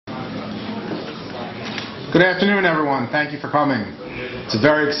Good afternoon, everyone. Thank you for coming. It's a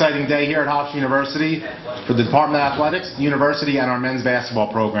very exciting day here at Hofstra University for the Department of Athletics, the university, and our men's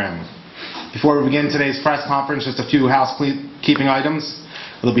basketball program. Before we begin today's press conference, just a few housekeeping items.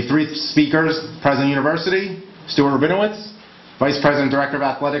 There'll be 3 speakers: President of the University, Stuart Rabinowitz, Vice President and Director of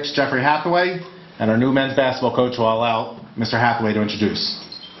Athletics, Jeffrey Hathaway, and our new men's basketball coach, who I'll allow Mr. Hathaway to introduce.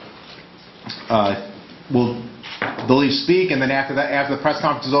 They'll each speak, and then after the press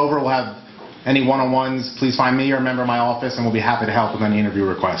conference is over, we'll have any one-on-ones. Please find me or a member of my office, and we'll be happy to help with any interview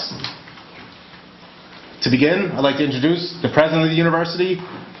requests. To begin, I'd like to introduce the President of the University,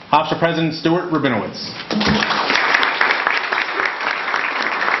 Hofstra President Stuart Rabinowitz.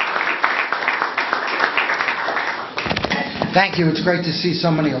 Thank you. It's great to see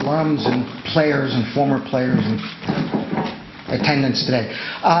so many alums and players and former players in attendance today.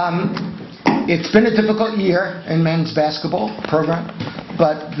 It's been a difficult year in men's basketball program,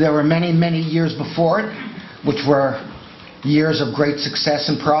 but there were many, many years before it, which were years of great success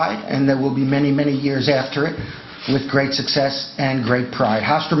and pride, and there will be many, many years after it with great success and great pride.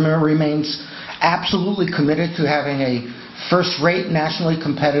 Hofstra remains absolutely committed to having a first-rate, nationally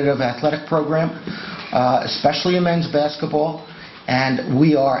competitive athletic program, especially in men's basketball, and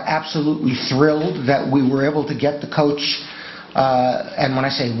we are absolutely thrilled that we were able to get the coach, and when I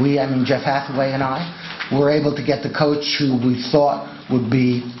say we, I mean Jeff Hathaway and I, were able to get the coach who we thought would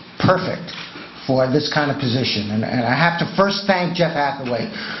be perfect for this kind of position. And I have to first thank Jeff Hathaway.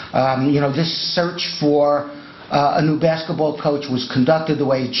 This search for a new basketball coach was conducted the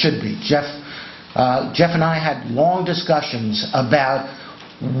way it should be. Jeff and I had long discussions about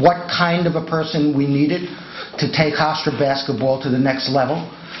what kind of a person we needed to take Hofstra basketball to the next level.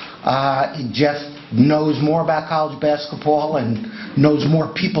 Jeff knows more about college basketball and knows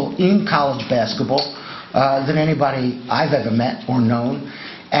more people in college basketball than anybody I've ever met or known.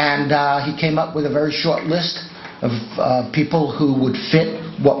 And he came up with a very short list of people who would fit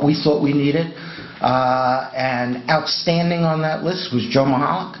what we thought we needed. And outstanding on that list was Joe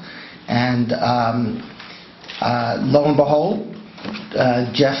Mihalich. And lo and behold,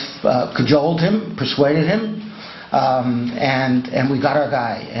 Jeff cajoled him, persuaded him, and we got our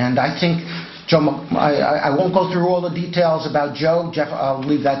guy. And I think Joe, I won't go through all the details about Joe. Jeff, I'll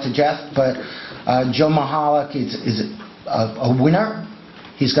leave that to Jeff. But Joe Mihalich is a winner.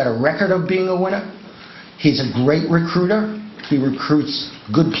 He's got a record of being a winner. He's a great recruiter. He recruits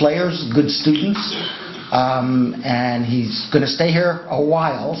good players, good students. And he's going to stay here a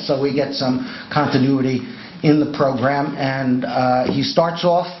while, so we get some continuity in the program. And he starts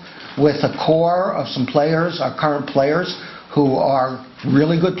off with a core of some players, our current players, who are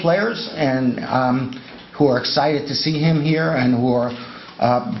really good players and who are excited to see him here and who are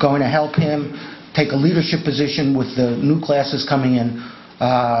going to help him take a leadership position with the new classes coming in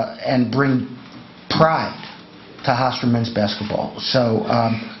and bring pride to Hofstra men's basketball. So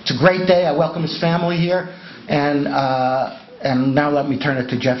it's a great day. I welcome his family here, and now let me turn it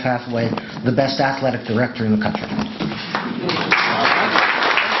to Jeff Hathaway, the best athletic director in the country.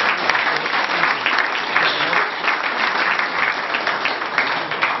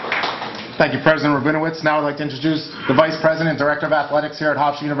 Thank you, President Rabinowitz. Now I'd like to introduce the Vice President and Director of Athletics here at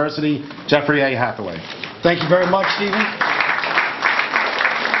Hofstra University, Jeffrey A. Hathaway. Thank you very much, Stephen.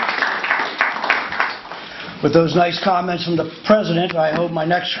 With those nice comments from the President, I hope my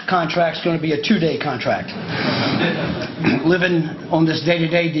next contract's going to be a 2-day contract. Living on this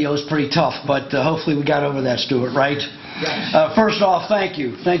day-to-day deal is pretty tough, but hopefully we got over that, Stuart, right? Yes. First off, thank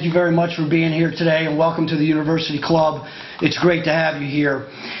you. Thank you very much for being here today, and welcome to the University Club. It's great to have you here.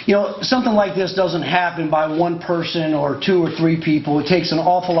 You know, something like this doesn't happen by one person or 2 or 3 people. It takes an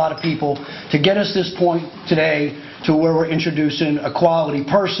awful lot of people to get us this point today to where we're introducing a quality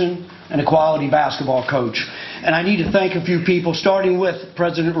person and a quality basketball coach. And I need to thank a few people, starting with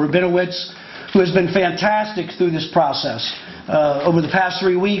President Rabinowitz, who has been fantastic through this process. Over the past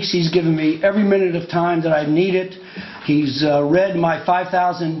 3 weeks, he's given me every minute of time that I've needed. He's read my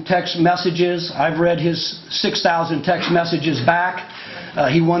 5,000 text messages. I've read his 6,000 text messages back.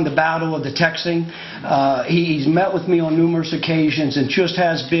 He won the battle of the texting. He's met with me on numerous occasions and just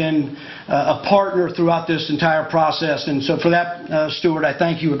has been a partner throughout this entire process. And so for that, Stuart, I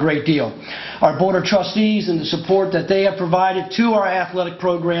thank you a great deal. Our Board of Trustees and the support that they have provided to our athletic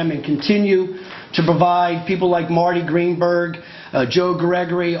program and continue to provide, people like Marty Greenberg, Joe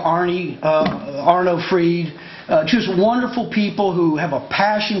Gregory, Arno Freed, just wonderful people who have a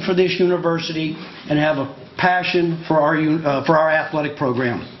passion for this university and have a passion for our athletic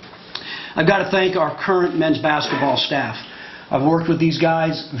program. I've got to thank our current men's basketball staff. I've worked with these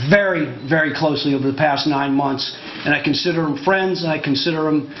guys very, very closely over the past 9 months, and I consider them friends, and I consider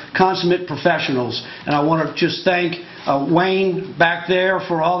them consummate professionals. And I want to just thank Wayne back there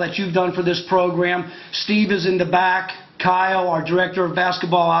for all that you've done for this program. Steve is in the back. Kyle, our Director of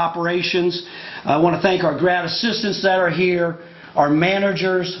Basketball Operations. I want to thank our grad assistants that are here, our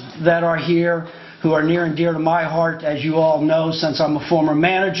managers that are here, who are near and dear to my heart, as you all know, since I'm a former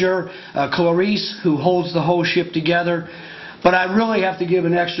manager, Clarice, who holds the whole ship together. But I really have to give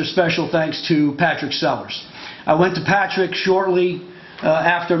an extra special thanks to Patrick Sellers. I went to Patrick shortly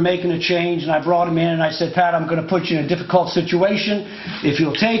after making a change, and I brought him in and I said, Pat, I'm going to put you in a difficult situation. If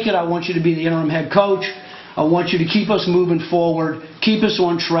you'll take it, I want you to be the interim head coach. I want you to keep us moving forward, keep us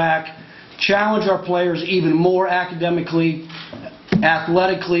on track, challenge our players even more academically,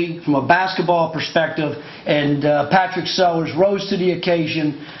 athletically, from a basketball perspective, and Patrick Sellers rose to the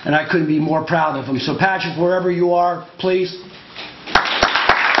occasion, and I couldn't be more proud of him. So Patrick, wherever you are, please.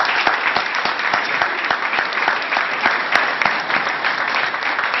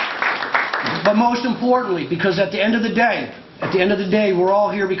 But most importantly, because at the end of the day, we're all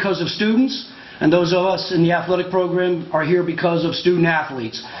here because of students, and those of us in the athletic program are here because of student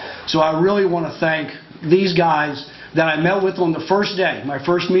athletes. So I really want to thank these guys that I met with on the first day. My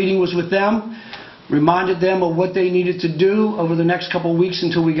first meeting was with them, reminded them of what they needed to do over the next couple of weeks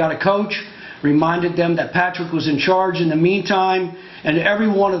until we got a coach, reminded them that Patrick was in charge in the meantime, and every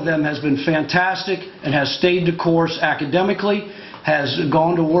one of them has been fantastic and has stayed the course academically, has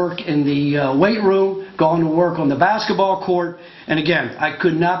gone to work in the weight room, gone to work on the basketball court, and again, I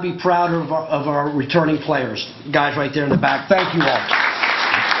could not be prouder of our returning players. Guys right there in the back, thank you all.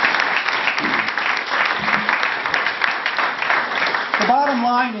 The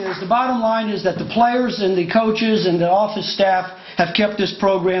bottom line is that the players and the coaches and the office staff have kept this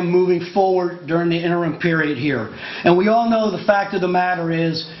program moving forward during the interim period here. And we all know the fact of the matter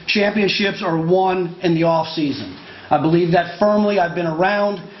is championships are won in the off season. I believe that firmly. I've been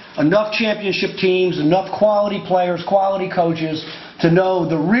around enough championship teams, enough quality players, quality coaches to know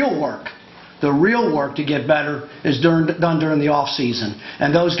the real work to get better is done during the off season.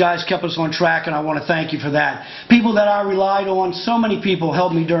 And those guys kept us on track, and I want to thank you for that. People that I relied on, so many people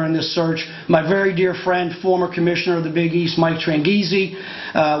helped me during this search. My very dear friend, former commissioner of the Big East, Mike Tranghese,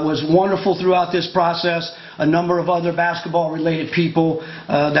 was wonderful throughout this process. A number of other basketball-related people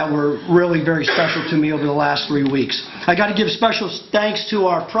that were really very special to me over the last 3 weeks. I got to give special thanks to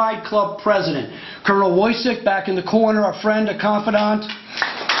our Pride Club president, Colonel Wojcik, back in the corner, a friend, a confidant.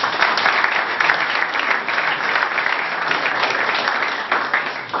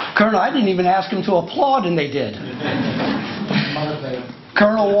 Colonel, I didn't even ask him to applaud, and they did.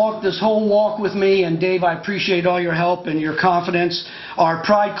 Colonel walked this whole walk with me, and Dave, I appreciate all your help and your confidence. Our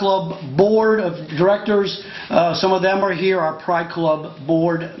Pride Club board of directors, some of them are here, our Pride Club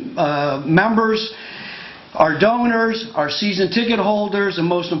board members, our donors, our season ticket holders, and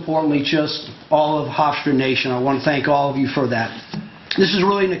most importantly, just all of Hofstra Nation. I want to thank all of you for that. This is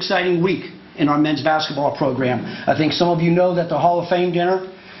really an exciting week in our men's basketball program. I think some of you know that the Hall of Fame dinner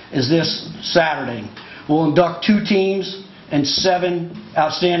is this Saturday. We'll induct 2 teams and 7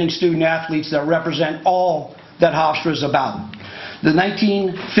 outstanding student athletes that represent all that Hofstra is about. The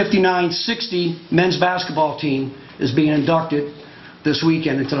 1959-60 men's basketball team is being inducted this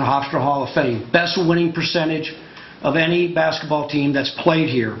weekend into the Hofstra Hall of Fame. Best winning percentage of any basketball team that's played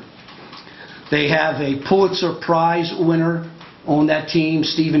here. They have a Pulitzer Prize winner on that team,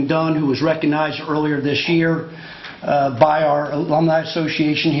 Stephen Dunn, who was recognized earlier this year by our Alumni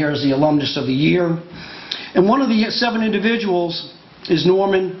Association here as the Alumnus of the Year. And one of the 7 individuals is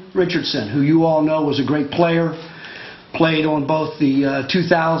Norman Richardson, who you all know was a great player, played on both the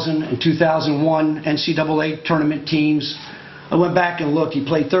 2000 and 2001 NCAA tournament teams. I went back and looked. He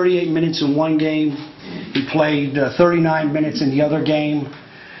played 38 minutes in one game. He played 39 minutes in the other game.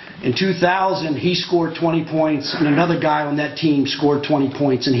 In 2000, he scored 20 points, and another guy on that team scored 20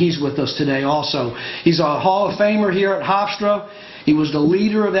 points, and he's with us today also. He's a Hall of Famer here at Hofstra. He was the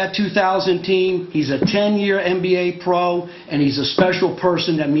leader of that 2000 team. He's a 10-year NBA pro, and he's a special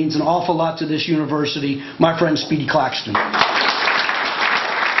person that means an awful lot to this university, my friend Speedy Claxton.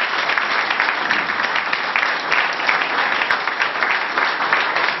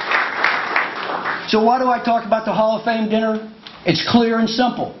 So why do I talk about the Hall of Fame dinner? It's clear and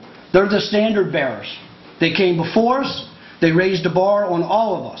simple. They're the standard bearers. They came before us. They raised the bar on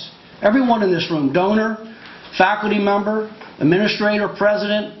all of us. Everyone in this room, donor, faculty member, administrator,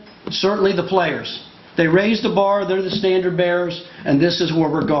 president, certainly the players. They raised the bar, they're the standard bearers, and this is where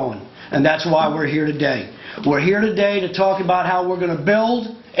we're going. And that's why we're here today. We're here today to talk about how we're going to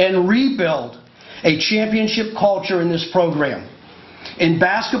build and rebuild a championship culture in this program. In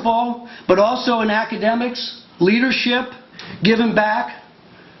basketball, but also in academics, leadership, giving back,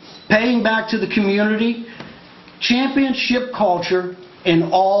 paying back to the community, championship culture in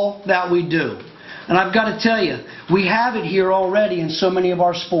all that we do. And I've got to tell you, we have it here already in so many of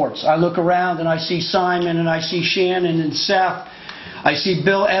our sports. I look around and I see Simon and I see Shannon and Seth. I see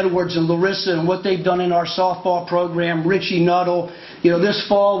Bill Edwards and Larissa and what they've done in our softball program, Richie Nuttall. You know, this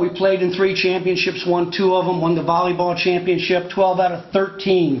fall we played in 3 championships, won 2 of them, won the volleyball championship, 12 out of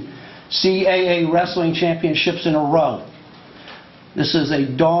 13 CAA wrestling championships in a row. This is a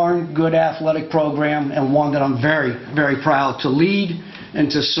darn good athletic program and one that I'm very, very proud to lead and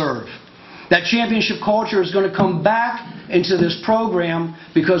to serve. That championship culture is going to come back into this program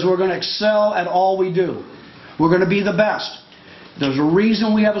because we're going to excel at all we do. We're going to be the best. There's a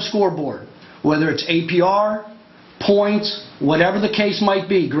reason we have a scoreboard, whether it's APR, points, whatever the case might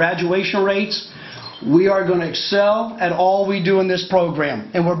be, graduation rates. We are going to excel at all we do in this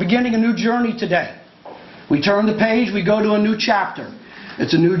program. And we're beginning a new journey today. We turn the page, we go to a new chapter.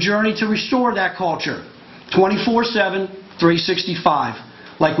 It's a new journey to restore that culture, 24/7, 365,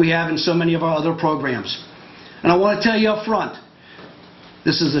 like we have in so many of our other programs. And I want to tell you up front,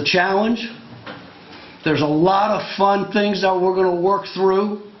 this is a challenge. There's a lot of fun things that we're going to work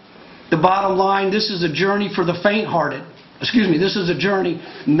through. The bottom line, this is a journey for the faint-hearted. Excuse me, this is a journey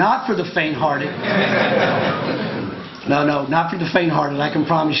not for the faint-hearted. No, not for the faint-hearted, I can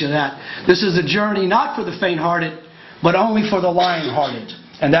promise you that. This is a journey not for the faint-hearted, but only for the lion-hearted.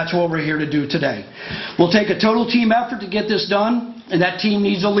 And that's what we're here to do today. We'll take a total team effort to get this done, and that team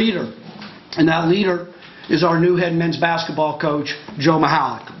needs a leader. And that leader is our new head men's basketball coach, Joe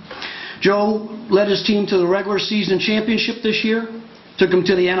Mihalich. Joe led his team to the regular season championship this year, took him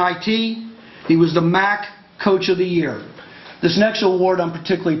to the NIT. He was the MAC Coach of the Year. This next award I'm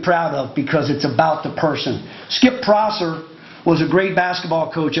particularly proud of because it's about the person. Skip Prosser was a great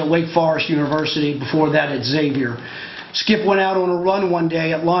basketball coach at Wake Forest University, before that at Xavier. Skip went out on a run one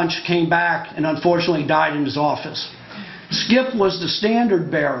day at lunch, came back, and unfortunately died in his office. Skip was the standard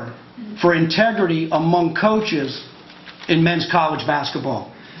bearer for integrity among coaches in men's college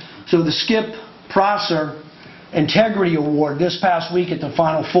basketball. So the Skip Prosser Integrity Award this past week at the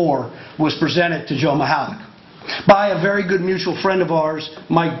Final Four was presented to Joe Mihalich by a very good mutual friend of ours,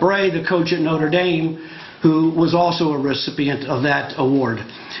 Mike Bray, the coach at Notre Dame, who was also a recipient of that award.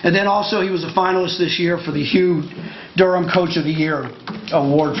 And then also he was a finalist this year for the Hugh Durham Coach of the Year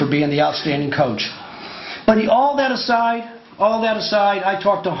award for being the outstanding coach. But all that aside, I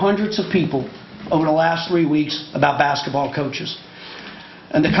talked to hundreds of people over the last 3 weeks about basketball coaches.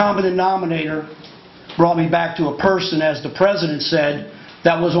 And the common denominator brought me back to a person, as the president said,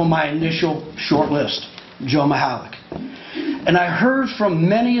 that was on my initial short list, Joe Mihalich. And I heard from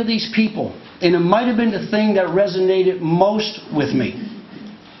many of these people, and it might have been the thing that resonated most with me,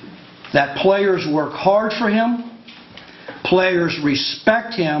 that players work hard for him, players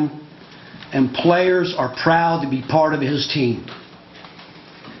respect him, and players are proud to be part of his team.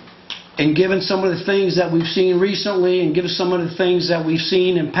 And given some of the things that we've seen recently, and given some of the things that we've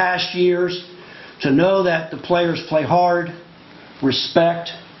seen in past years, to know that the players play hard,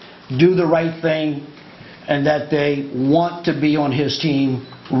 respect, do the right thing, and that they want to be on his team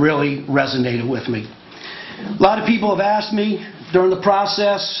really resonated with me. A lot of people have asked me during the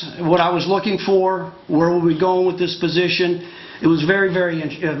process what I was looking for, where were we going with this position. It was very,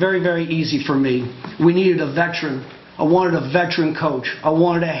 very easy for me. We needed a veteran. I wanted a veteran coach. I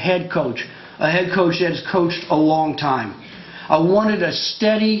wanted a head coach that has coached a long time. I wanted a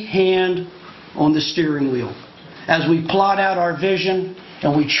steady hand on the steering wheel. As we plot out our vision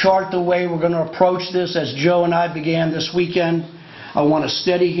and we chart the way we're going to approach this, as Joe and I began this weekend, I want a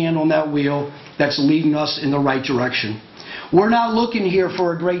steady hand on that wheel that's leading us in the right direction. We're not looking here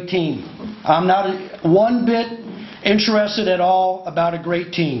for a great team. I'm not one bit interested at all about a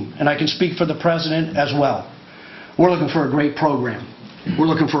great team, and I can speak for the president as well. We're looking for a great program. We're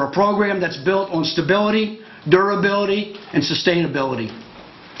looking for a program that's built on stability, durability, and sustainability.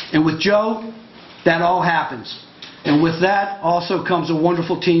 And with Joe, that all happens. And with that also comes a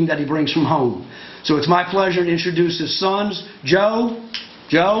wonderful team that he brings from home. So it's my pleasure to introduce his sons, Joe,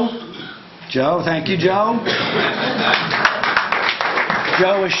 thank you, Joe.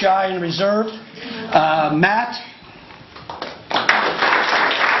 Joe is shy and reserved. Matt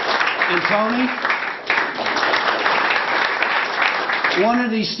and Tony. One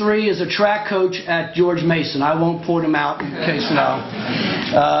of these three is a track coach at George Mason. I won't point him out in case you know.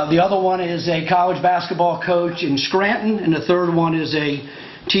 The other one is a college basketball coach in Scranton, and the third one is a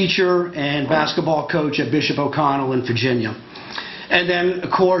teacher and basketball coach at Bishop O'Connell in Virginia. And then, of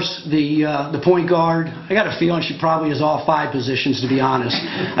course, the point guard. I got a feeling she probably is all 5 positions, to be honest.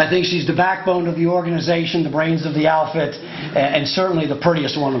 I think she's the backbone of the organization, the brains of the outfit, and certainly the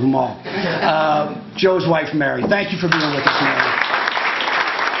prettiest one of them all. Joe's wife, Mary. Thank you for being with us, Mary.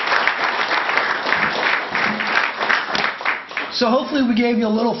 So hopefully we gave you a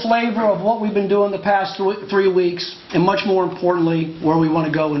little flavor of what we've been doing the past 3 weeks, and much more importantly, where we want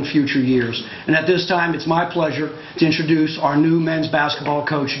to go in future years. And at this time, it's my pleasure to introduce our new men's basketball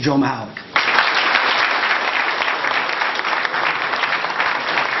coach, Joe Mihalich.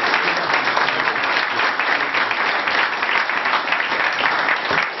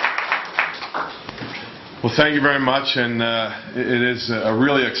 Well, thank you very much, and it is a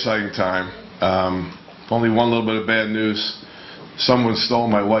really exciting time. Only one little bit of bad news. Someone stole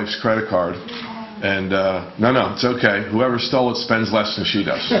my wife's credit card, and no, it's okay. Whoever stole it spends less than she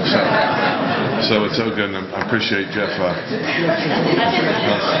does, so it's so good. And I appreciate Jeff.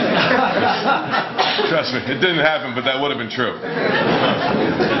 Trust me, it didn't happen, but that would have been true.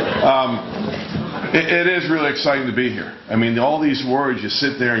 It is really exciting to be here. I mean, all these words, you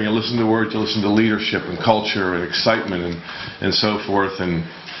sit there and you listen to words, you listen to leadership and culture and excitement and so forth. And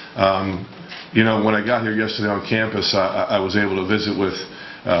you know, when I got here yesterday on campus, I was able to visit with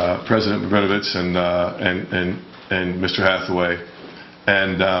President Rabinowitz and Mr. Hathaway.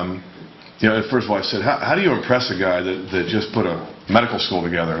 And you know, first of all, I said, how do you impress a guy that just put a medical school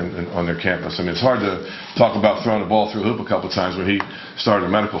together on their campus? I mean, it's hard to talk about throwing a ball through a hoop a couple of times when he started a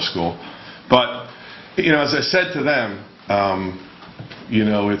medical school. But you know, as I said to them, you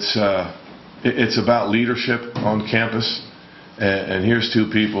know, it's about leadership on campus. And here's 2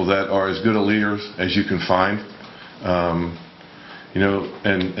 people that are as good a leaders as you can find, you know,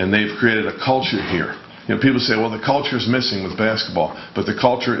 and they've created a culture here. You know, people say, well, the culture is missing with basketball, but the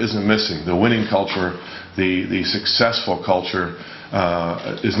culture isn't missing. The winning culture, the successful culture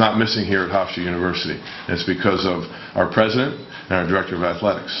is not missing here at Hofstra University. And it's because of our president and our director of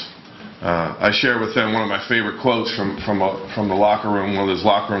athletics. I share with them one of my favorite quotes from the locker room, one of those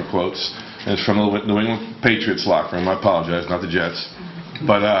locker room quotes. And it's from the New England Patriots locker room. I apologize, not the Jets.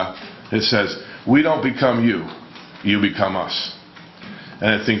 But it says, we don't become you, you become us.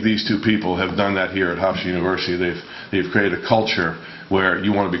 And I think these 2 people have done that here at Hofstra University. They've created a culture where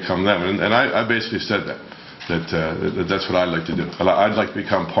you want to become them. And I basically said that's what I'd like to do. I'd like to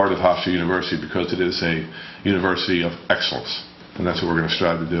become part of Hofstra University because it is a university of excellence. And that's what we're going to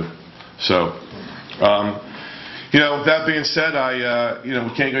strive to do. So, you know, with that being said, you know,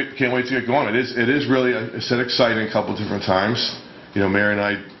 we can't wait to get going. It is really, I said, exciting a couple of different times. You know, Mary and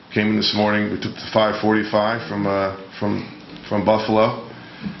I came in this morning. We took the 545 from Buffalo,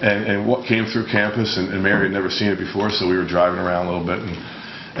 and what came through campus. And Mary had never seen it before, so we were driving around a little bit,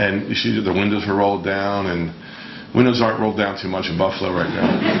 and the windows were rolled down, and windows aren't rolled down too much in Buffalo right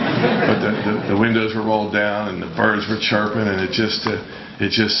now, but the windows were rolled down, and the birds were chirping, and it just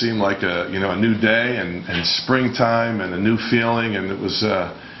seemed like a new day and springtime and a new feeling, and it was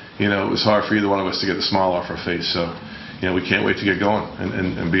you know, it was hard for either one of us to get the smile off our face. So, you know, we can't wait to get going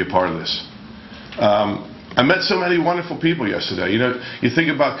and be a part of this. I met so many wonderful people yesterday. You know, you think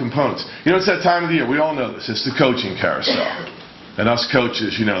about components. You know, it's that time of the year. We all know this. It's the coaching carousel. And us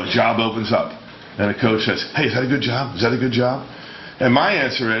coaches, you know, a job opens up, and a coach says, hey, is that a good job? Is that a good job? And my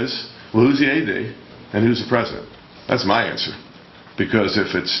answer is, well, who's the AD and who's the president? That's my answer. Because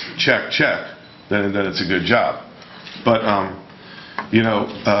if it's check, then it's a good job. But you know,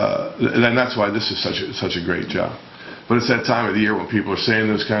 and that's why this is such a great job. But it's that time of the year when people are saying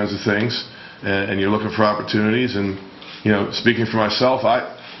those kinds of things, and you're looking for opportunities. And you know, speaking for myself,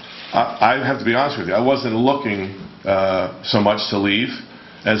 I have to be honest with you. I wasn't looking so much to leave,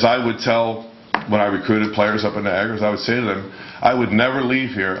 as I would tell when I recruited players up in Niagara. I would say to them, I would never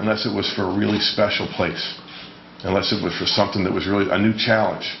leave here unless it was for a really special place. Unless it was for something that was really a new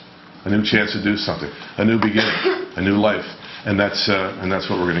challenge, a new chance to do something, a new beginning, a new life, and that's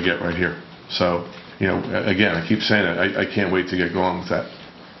what we're going to get right here. So, you know, again, I keep saying it. I can't wait to get going with that.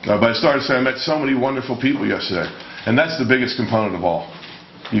 But I started saying I met so many wonderful people yesterday, and that's the biggest component of all.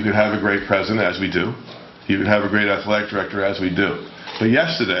 You could have a great president, as we do. You could have a great athletic director, as we do. But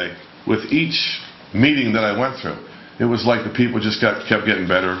yesterday, with each meeting that I went through, it was like the people just kept getting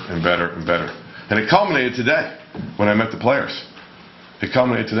better and better and better. And it culminated today when I met the players. It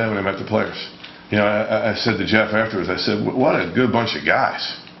culminated today when I met the players. You know, I said to Jeff afterwards, I said, what a good bunch of guys.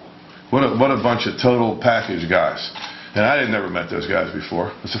 What a bunch of total package guys. And I had never met those guys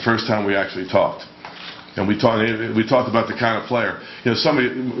before. It's the first time we actually talked. And we talked about the kind of player. You know,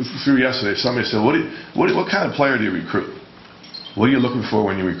 somebody through yesterday, somebody said, what kind of player do you recruit? What are you looking for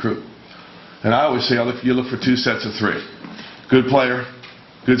when you recruit? And I always say, you look for 2 sets of 3. Good player,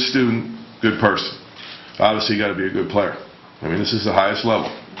 good student, good person. Obviously, you got to be a good player. I mean, this is the highest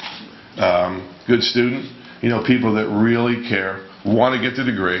level. Good student, people that really care, want to get the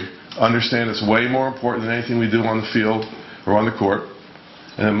degree, understand it's way more important than anything we do on the field or on the court,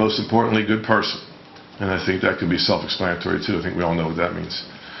 and then most importantly, good person. And I think that could be self-explanatory too. I think we all know what that means.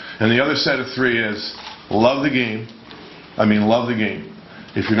 And the other set of three is love the game. I mean, love the game.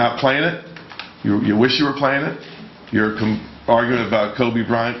 If you're not playing it, you wish you were playing it. You're arguing about Kobe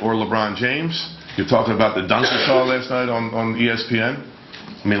Bryant or LeBron James. You're talking about the dunk you saw last night on ESPN.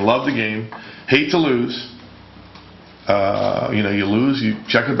 I mean, love the game. Hate to lose. You lose, you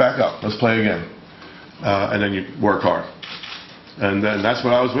check it back up. Let's play again. And then you work hard. And then that's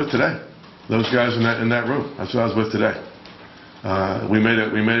what I was with today. Those guys in that room. That's what I was with today.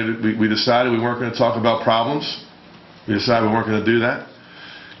 We decided we weren't going to talk about problems. We decided we weren't going to do that.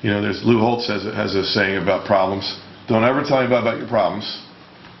 There's Lou Holtz has a saying about problems. Don't ever tell anybody about your problems,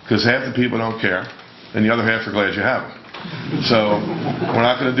 because half the people don't care, and the other half are glad you have them. So we're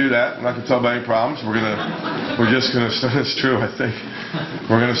not going to do that. We're not going to talk about any problems. We're just going to start. It's true, I think.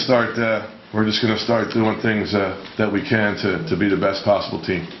 We're going to start. We're just going to start doing things that we can to be the best possible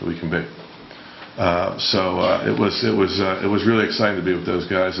team that we can be. It was really exciting to be with those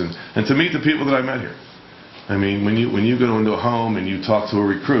guys and to meet the people that I met here. I mean, when you go into a home and you talk to a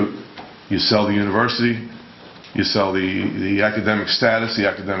recruit, you sell the university, you sell the academic status, the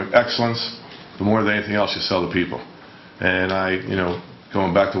academic excellence. But more than anything else, you sell the people. And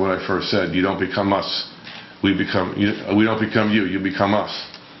going back to what I first said, you don't become us. We don't become you. You become us.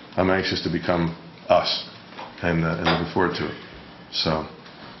 I'm anxious to become us, and looking forward to it. So,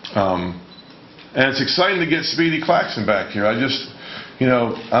 and it's exciting to get Speedy Claxton back here. I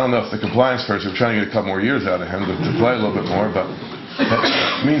don't know if the compliance person, we're trying to get a couple more years out of him to play a little bit more, but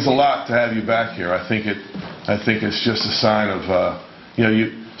it means a lot to have you back here. I think it's just a sign of,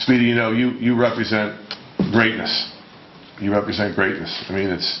 Speedy, you represent greatness. You represent greatness. I mean,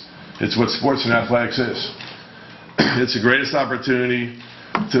 it's what sports and athletics is. It's the greatest opportunity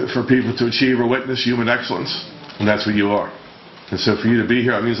for people to achieve or witness human excellence, and that's what you are. And so for you to be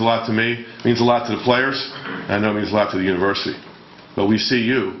here, it means a lot to me. It means a lot to the players, and I know it means a lot to the university. But we see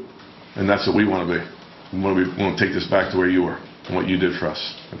you, and that's what we want to be. We want to take this back to where you were and what you did for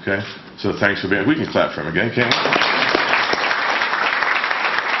us. Okay? So thanks for being here. We can clap for him again, can't we?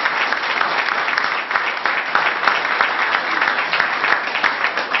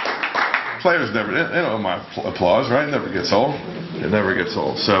 Players never, they know my applause, right? It never gets old. It never gets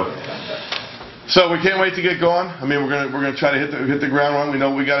old. So we can't wait to get going. I mean, we're gonna try to hit the ground running. We know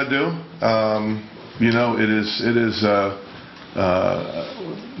what we got to do.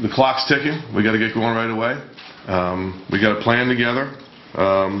 The clock's ticking. We got to get going right away. We got a plan together.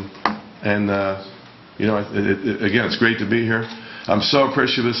 Again, it's great to be here. I'm so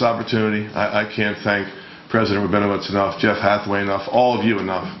appreciative of this opportunity. I can't thank President Rabinowitz enough, Jeff Hathaway enough, all of you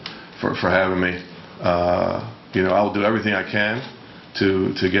enough for having me. I will do everything I can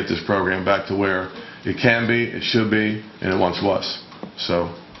to get this program back to where it can be, it should be, and it once was. So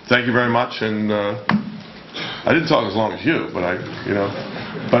thank you very much, and I didn't talk as long as you, but I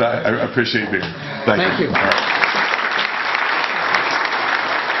appreciate you being here. Thank you. Thank you.